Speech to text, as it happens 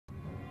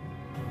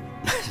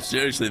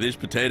Seriously, these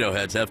potato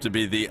heads have to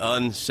be the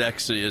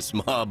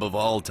unsexiest mob of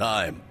all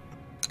time.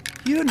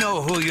 You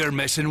know who you're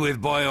messing with,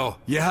 boyo.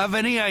 You have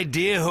any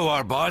idea who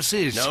our boss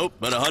is? Nope,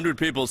 but 100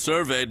 people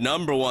surveyed,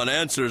 #1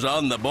 answers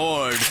on the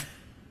board.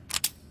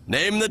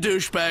 Name the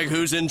douchebag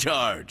who's in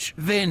charge.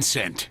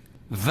 Vincent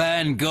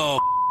Van Gogh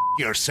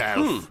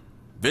yourself.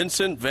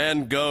 Vincent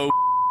Van Gogh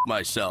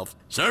myself.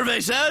 Survey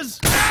says...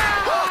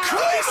 Oh,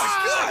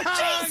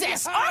 Christ!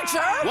 Jesus,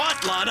 Archer!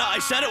 What, Lana? I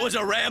said it was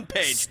a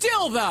rampage.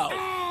 Still, though.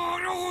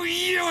 Oh,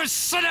 you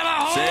son of a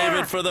whore! Save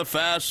it for the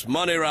fast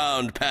money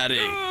round, Patty.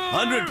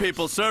 100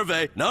 people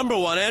survey,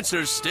 #1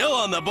 answers still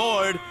on the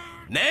board.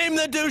 Name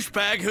the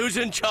douchebag who's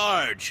in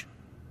charge.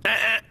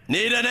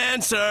 Need an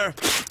answer.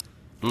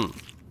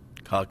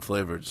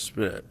 Cock-flavored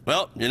spit.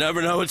 Well, you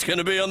never know what's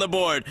gonna be on the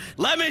board.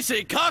 Let me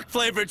see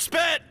cock-flavored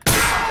spit.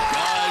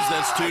 Guys,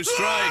 that's 2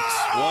 strikes.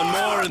 One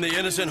more and the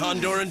innocent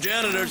Honduran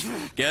janitors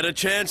get a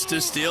chance to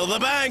steal the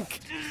bank.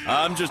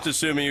 I'm just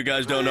assuming you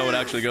guys don't know what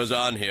actually goes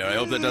on here. I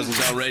hope that doesn't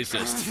sound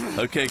racist.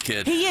 Okay,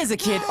 kid. He is a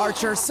kid,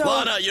 Archer, so...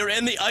 Lana, you're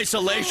in the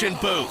isolation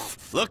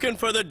booth. Looking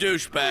for the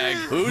douchebag.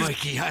 Who's...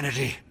 Mikey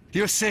Hannity,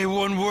 you say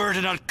one word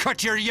and I'll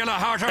cut your yellow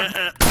heart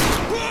out.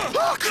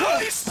 Oh,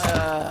 Christ!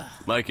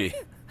 Mikey,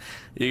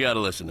 you gotta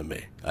listen to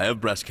me. I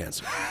have breast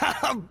cancer.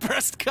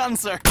 Breast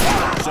cancer.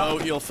 So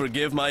you'll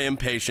forgive my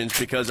impatience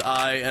because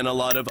I and a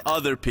lot of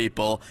other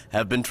people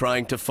have been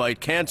trying to fight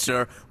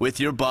cancer with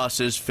your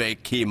boss's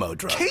fake chemo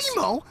drugs.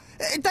 Chemo?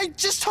 They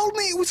just told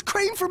me it was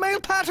cream for male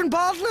pattern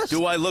baldness.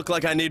 Do I look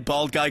like I need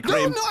bald guy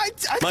cream? No, I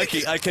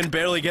Mikey, think I can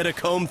barely get a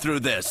comb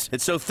through this.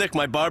 It's so thick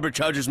my barber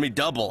charges me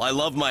double. I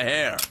love my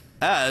hair.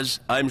 As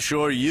I'm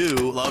sure you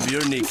love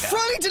your kneecap.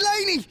 Franny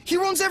Delaney! He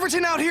runs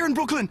everything out here in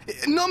Brooklyn.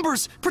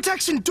 Numbers,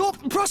 protection,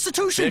 dope,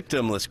 prostitution.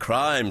 Victimless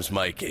crimes,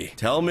 Mikey.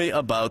 Tell me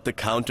about the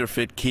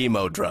counterfeit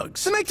chemo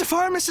drugs. They make the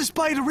pharmacists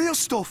buy the real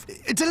stuff.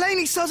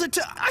 Delaney sells it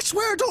to, I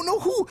swear I don't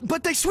know who,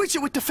 but they switch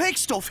it with the fake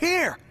stuff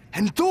here.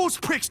 And those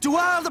pricks do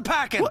all the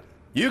packing. What?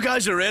 You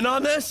guys are in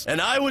on this? And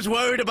I was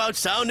worried about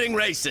sounding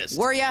racist.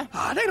 Were ya?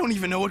 They don't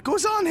even know what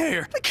goes on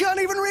here. They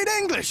can't even read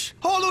English.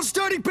 All those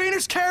dirty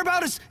beaners care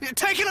about is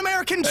taking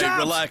American jobs. Hey,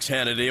 relax,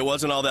 Hannity. It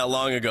wasn't all that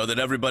long ago that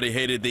everybody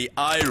hated the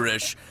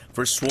Irish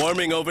for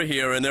swarming over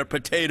here in their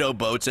potato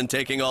boats and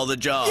taking all the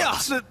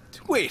jobs. Yeah,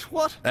 wait,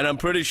 what? And I'm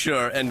pretty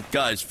sure, and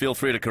guys, feel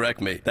free to correct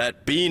me,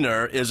 that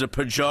beaner is a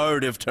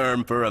pejorative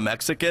term for a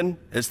Mexican.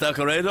 Está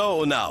correcto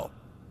or no?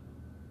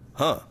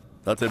 Huh.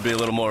 Thought there'd be a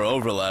little more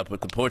overlap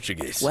with the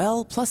Portuguese.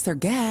 Well, plus they're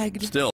gagged. Still.